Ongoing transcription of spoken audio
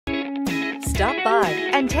Stop by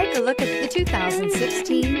and take a look at the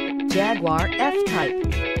 2016 Jaguar F-Type.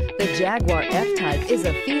 The Jaguar F-Type is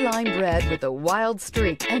a feline bred with a wild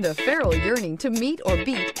streak and a feral yearning to meet or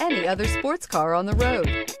beat any other sports car on the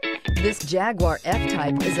road. This Jaguar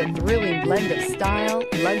F-Type is a thrilling blend of style,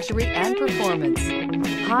 luxury, and performance.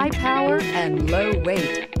 High power and low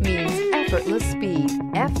weight means effortless speed.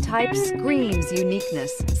 F-Type screams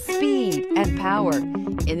uniqueness, speed, and power.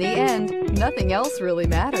 In the end, nothing else really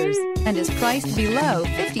matters and is priced below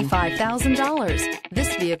 $55,000.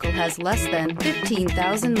 This vehicle has less than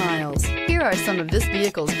 15,000 miles. Here are some of this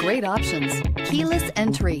vehicle's great options: keyless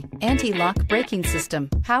entry, anti-lock braking system,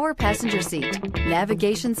 power passenger seat,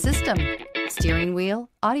 navigation system, steering wheel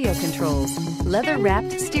audio controls,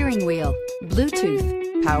 leather-wrapped steering wheel,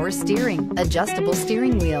 Bluetooth, power steering, adjustable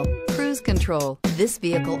steering wheel, cruise control. This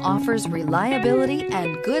vehicle offers reliability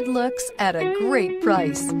and good looks at a great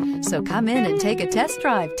price. So come in and take a test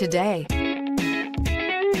drive today.